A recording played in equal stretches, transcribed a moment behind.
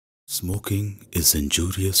Smoking is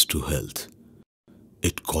injurious to health.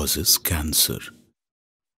 It causes cancer.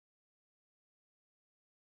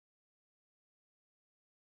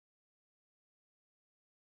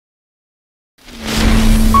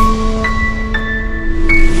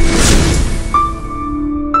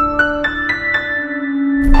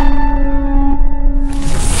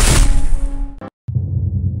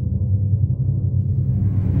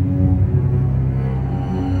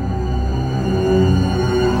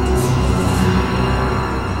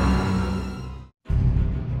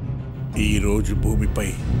 ఈరోజు భూమిపై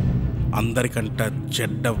అందరికంట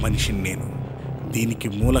చెడ్డ మనిషిని నేను. దీనికి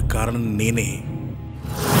మూల కారణం నేనే.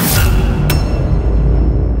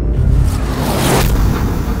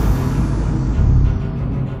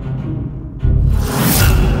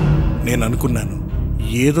 నేను అనుకున్నాను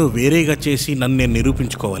ఏదో వేరేగా చేసి నన్ను నేను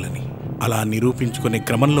నిరూపించుకోవాలని. అలా నిరూపించుకునే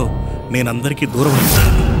క్రమంలో నేనందరికీ దూరం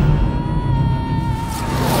అయిపోయాను.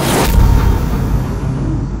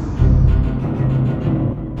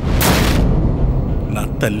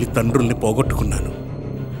 తల్లిదండ్రుల్ని పోగొట్టుకున్నాను,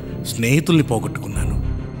 స్నేహితుల్ని పోగొట్టుకున్నాను,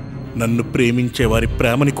 నన్ను ప్రేమించే వారి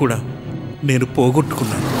ప్రేమని కూడా నేను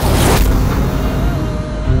పోగొట్టుకున్నాను.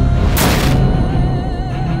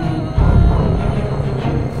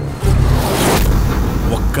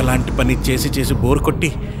 ఒక్కలాంటి పని చేసి చేసి బోర్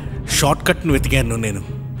కొట్టి షార్ట్ కట్ను వెతికాను. నేను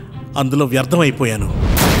అందులో వ్యర్థమైపోయాను.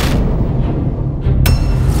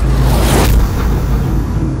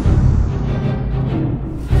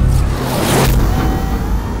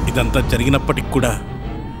 ఇదంతా జరిగినప్పటికి కూడా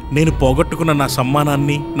నేను పోగొట్టుకున్న నా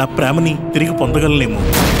సమ్మానాన్ని, నా ప్రేమని తిరిగి పొందగలనేమో.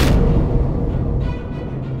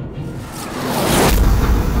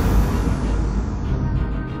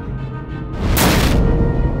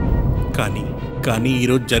 కానీ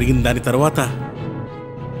ఈరోజు జరిగిన దాని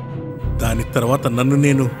తర్వాత నన్ను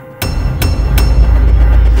నేను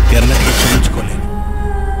ఎన్నటికీ క్షమించుకోలేను.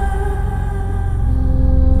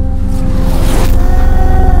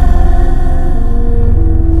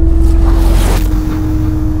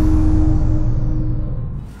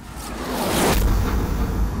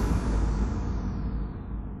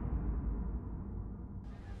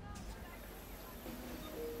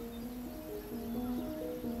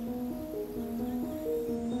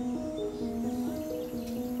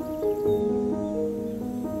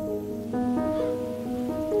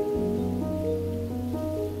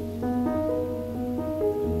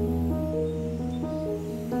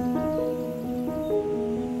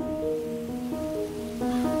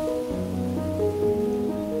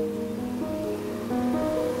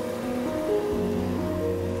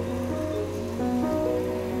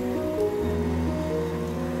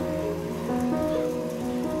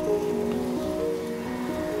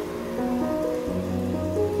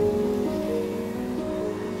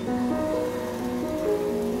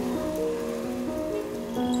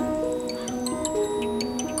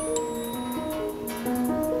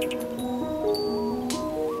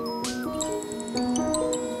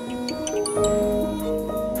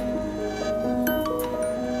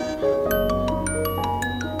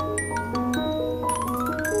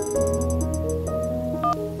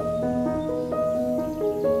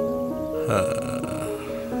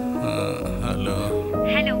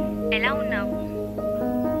 హలో, ఎలా ఉన్నావు?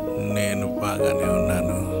 నేను బాగానే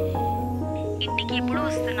ఉన్నాను. ఇంటికి ఎప్పుడు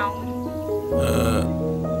వస్తున్నావు?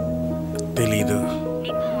 తెలీదు.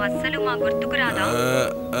 నీకు అస్సలు మా గుర్తుకు రాదా?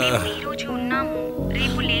 మేము ఈరోజు ఉన్నాము,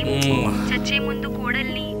 రేపు లేము. చచ్చే ముందు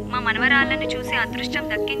కోడల్ని, మా మనవరాళ్ళని చూసే అదృష్టం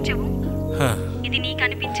దక్కించవు. ఇది నీకు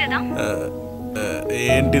అనిపించదా?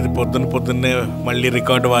 ఏంటిది పొద్దున్నే మళ్ళీ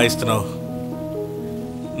రికార్డు వాయిస్తున్నావు?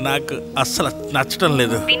 నాకు అస్సలు నచ్చటం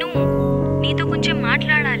లేదు. విను, నీతో కొంచెం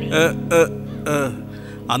మాట్లాడాలి.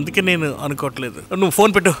 అందుకే నేను అనుకోవట్లేదు. నువ్వు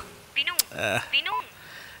ఫోన్ పెట్టు. విను విను.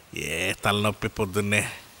 ఏ తలనొప్పి పొద్దున్నే.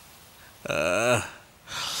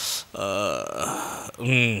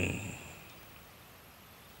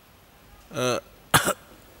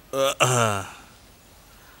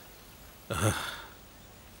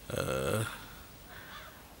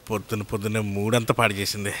 పొద్దున్నే మూడంతా పాడు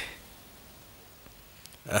చేసింది.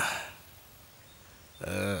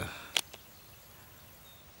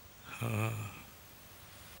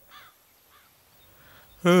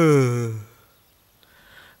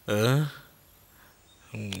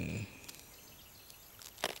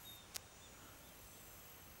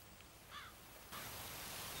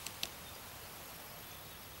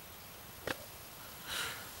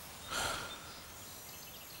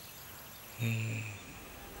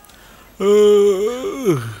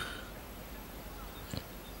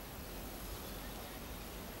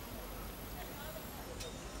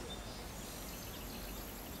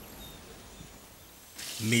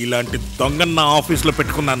 నీలా నీలాంటి దొంగను నా ఆఫీస్లో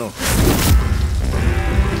పెట్టుకున్నాను.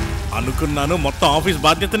 అనుకున్నాను మొత్తం ఆఫీస్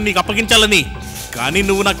బాధ్యతను నీకు అప్పగించాలని. కానీ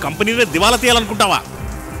నువ్వు నా కంపెనీనే దివాలా తీయాలనుకుంటావా?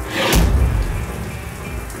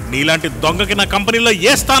 నీలాంటి దొంగకి నా కంపెనీలో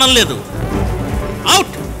ఏ స్థానం లేదు.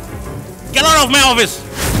 Out! Get out of my office.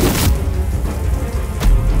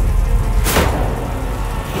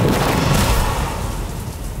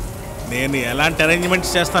 నేను ఎలాంటి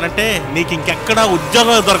అరేంజ్మెంట్స్ చేస్తానంటే నీకు ఇంకెక్కడా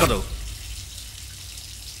ఉద్యోగం దొరకదు.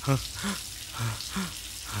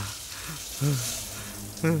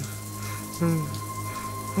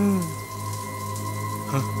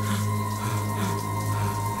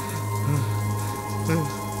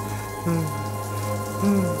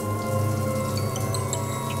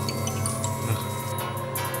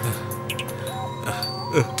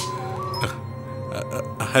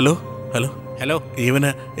 హలో హలో హలో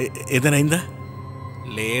ఏదైనా అయిందా?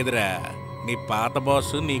 లేదురా, నీ పాత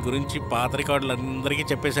బాస్ నీ గురించి పాత రికార్డులు అందరికీ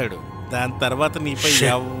చెప్పేశాడు. దాని తర్వాత నీపై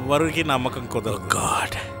ఎవరికి నమ్మకం కుదరదు.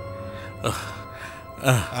 గాడ్.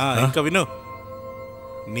 ఇంకా విను,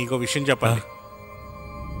 నీకో విషయం చెప్పాలి.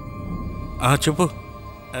 చెప్పు.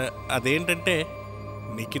 అదేంటంటే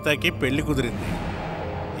నిఖితాకి పెళ్లి కుదిరింది.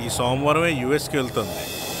 ఈ సోమవారమే యుఎస్కి వెళ్తుంది.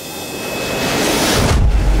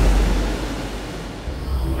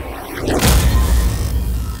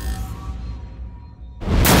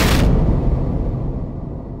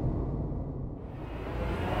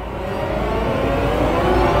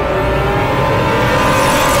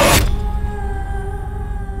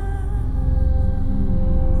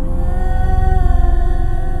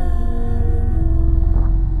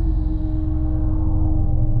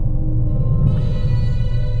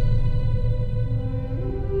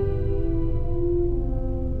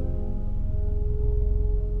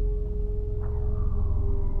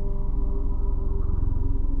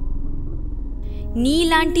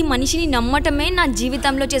 నీలాంటి మనిషిని నమ్మటమే నా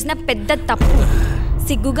జీవితంలో చేసిన పెద్ద తప్పు.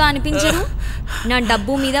 సిగ్గుగా అనిపించదు నా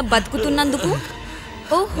డబ్బు మీద బతుకుతున్నందుకు?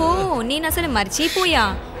 ఓహో, నేను అసలు మర్చిపోయా,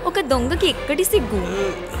 ఒక దొంగకి ఎక్కడి సిగ్గు.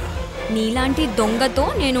 నీలాంటి దొంగతో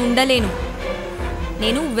నేను ఉండలేను.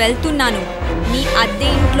 నేను వెళ్తున్నాను. నీ అద్దె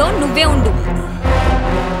ఇంట్లో నువ్వే ఉండు.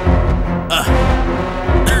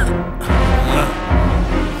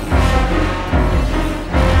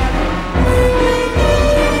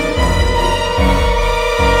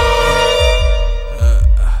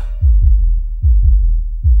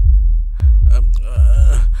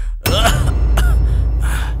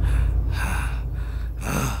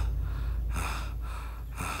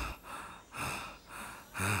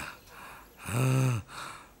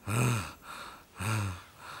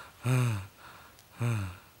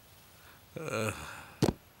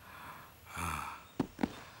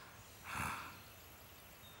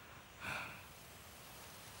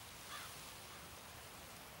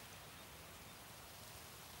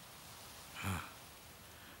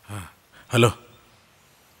 హలో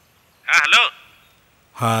హలో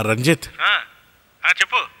రంజిత్,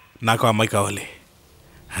 చెప్పు. నాకు అమ్మాయి కావాలి.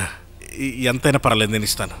 ఎంతైనా పర్వాలేదు, నేను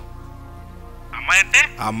ఇస్తాను.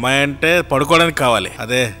 అమ్మాయి అంటే పడుకోవడానికి కావాలి.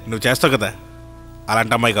 అదే నువ్వు చేస్తావు కదా,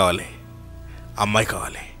 అలాంటి అమ్మాయి కావాలి. అమ్మాయి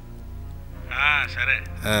కావాలి. సరే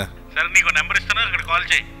సరే, నీకు నెంబర్ ఇస్తాను, అక్కడ కాల్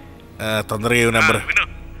చేయి. తొందరగా ఇవ్వు నెంబరు.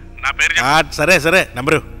 నా పేరు. సరే సరే,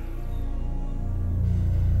 నెంబరు.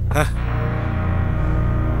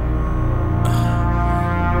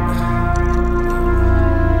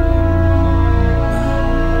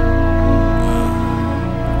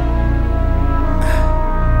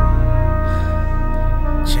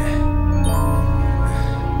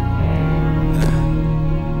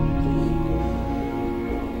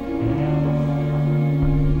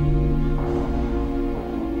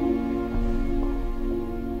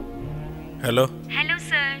 హలో హలో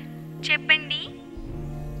సార్, చెప్పండి.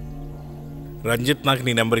 రంజిత్ నాకు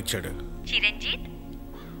నీ నెంబర్ ఇచ్చాడు. చిరంజిత్?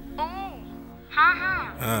 ఓ,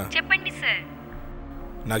 చెప్పండి సార్.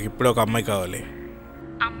 నాకు ఇప్పుడే ఒక అమ్మాయి కావాలి.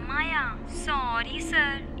 అమ్మాయా? సారీ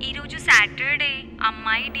సార్, ఈరోజు సాటర్డే,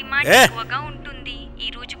 అమ్మాయి డిమాండ్ ఎక్కువగా ఉంటుంది.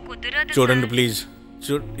 ఈరోజు కుదరదు. చూడండి ప్లీజ్,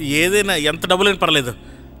 ఏదైనా ఎంత డబ్బులైనా పర్లేదు,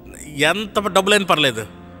 ఎంత డబ్బులైనా పర్లేదు,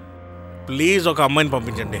 ప్లీజ్ ఒక అమ్మాయిని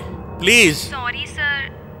పంపించండి ప్లీజ్. Sorry sir.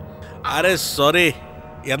 అరే సారీ,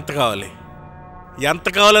 ఎంత కావాలి? ఎంత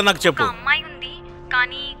కావాలో నాకు చెప్పు. అమ్మాయి ఉంది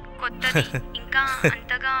కానీ కొత్తది, ఇంకా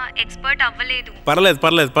అంతగా ఎక్స్పర్ట్ అవ్వలేదు. పర్లేదు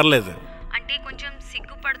పర్లేదు పర్లేదు, అంటే కొంచెం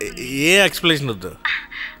సిగ్గుపడుతుంది. ఏ ఎక్స్ప్లెనేషన్ వద్దు,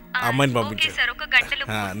 అమ్మాయిని పంపించు. సార్, ఒక గంటలో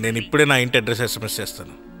నేను ఇప్పుడే నా ఇంటి అడ్రస్ SMS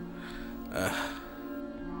చేస్తాను.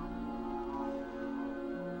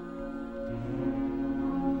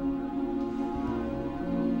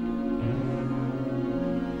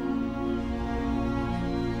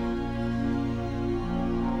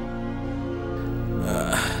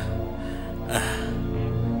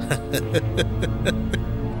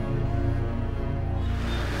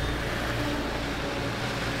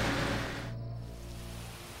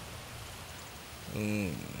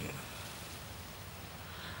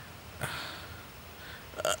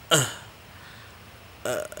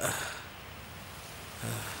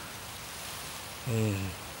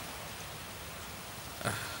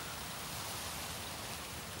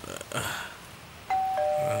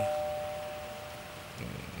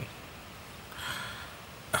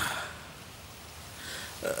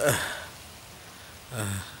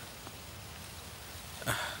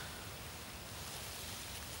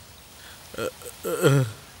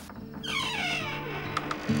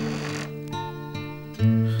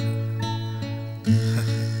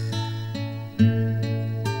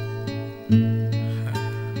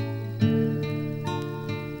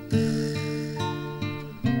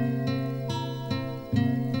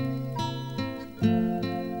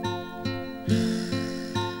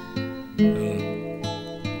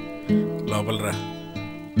 లోపలరా.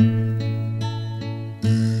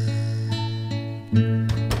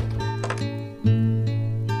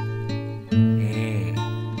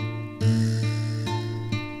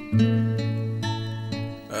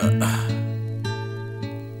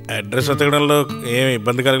 అడ్రస్ వెతకడంలో ఏం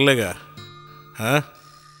ఇబ్బంది కలగలేగా?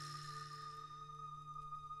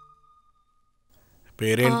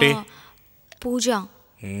 పేరేంటి? పూజ.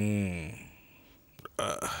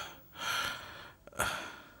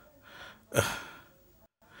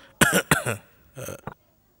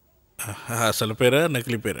 అసలు పేరా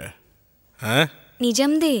నకిలీ పేరా?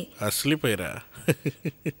 నిజందే. అసలు పేరా?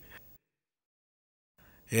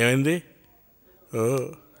 ఏమైంది? ఓ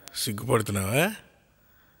సిగ్గుపడుతున్నావా?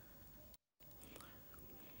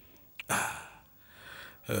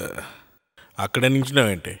 అక్కడే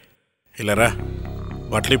నించున్నావేంటి? ఇలా రా,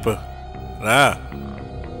 బట్టలిప్పు రా.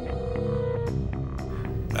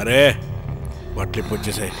 అరే బట్టలిప్పు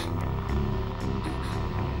వచ్చేసాయి.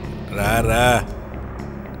 రా రా.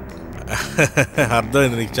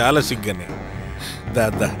 అర్థమైంది నీకు చాలా సిగ్గని. దా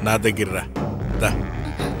దా నా దగ్గర రా. దా.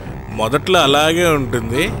 మొదట్లో అలాగే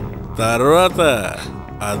ఉంటుంది, తర్వాత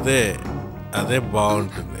అదే అదే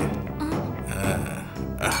బాగుంటుంది.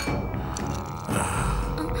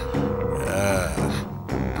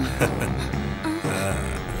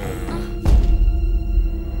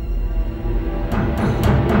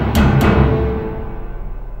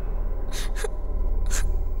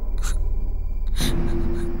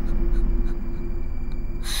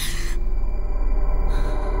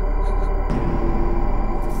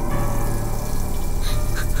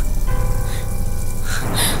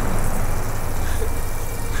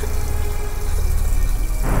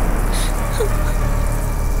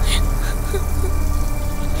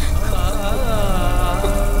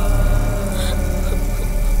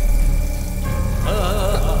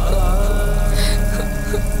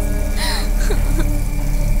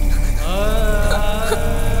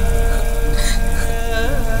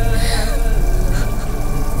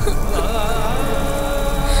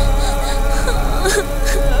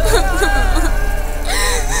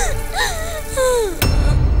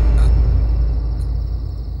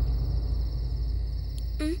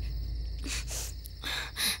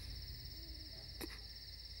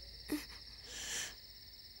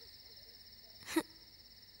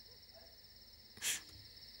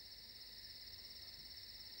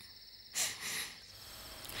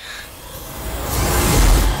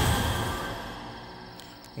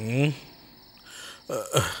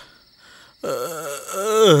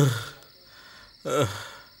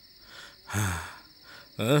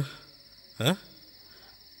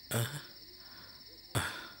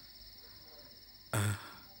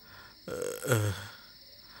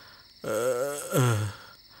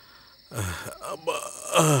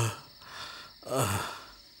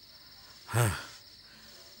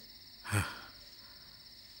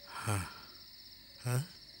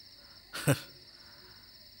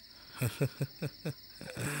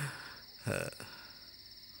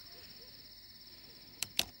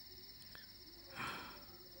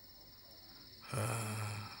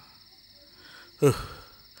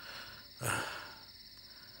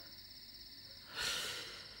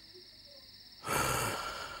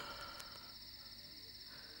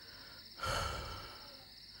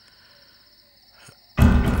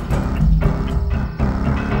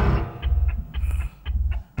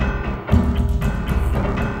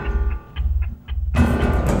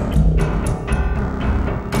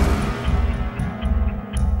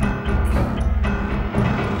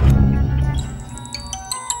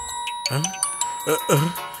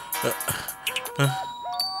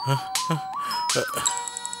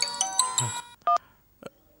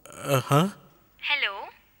 Hello,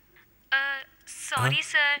 sorry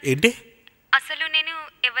sir. ఏంటి? అసలు నేను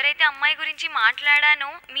ఎవరైతే అమ్మాయి గురించి మాట్లాడానో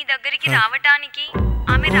మీ దగ్గరికి రావటానికి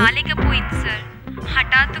ఆమె రాలేకపోయింది సార్.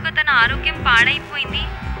 హఠాత్తుగా తన ఆరోగ్యం పాడైపోయింది,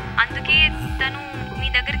 అందుకే తను మీ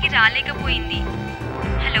దగ్గరికి రాలేకపోయింది.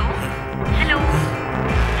 హలో హలో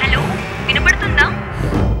హలో, వినపడుతుందా?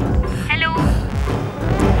 హలో.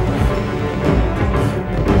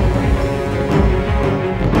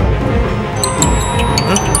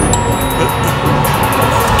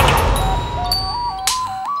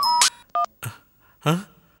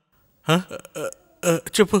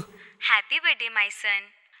 చెప్పు. Happy birthday my son.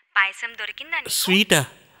 పాయసం దొరికిందా? స్వీటా?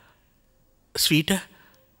 స్వీటా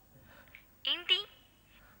ఏంటి,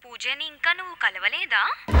 పూజని ఇంకా నువ్వు కలవలేదా?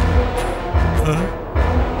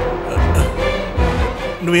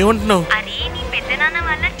 నువ్వేమంటున్నావు? అరే, నీ పెద్దనాన్న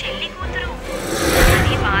వాళ్ళ చెల్లి కూతురు.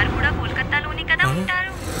 అదే, వారు కూడా కోల్కతాలోనే కదా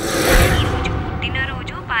ఉంటారు. ఈరోజు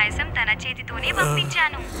పుట్టినరోజు పాయసం తన చేతితోనే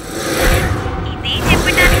పంపించాను. ఇదే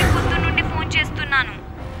చెప్పడానికి పొద్దున్నుండి ఫోన్ చేస్తున్నాను,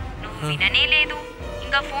 నువ్వు విననే లేదు.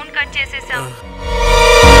 ఇంకా ఫోన్ కట్ చేసేసావు.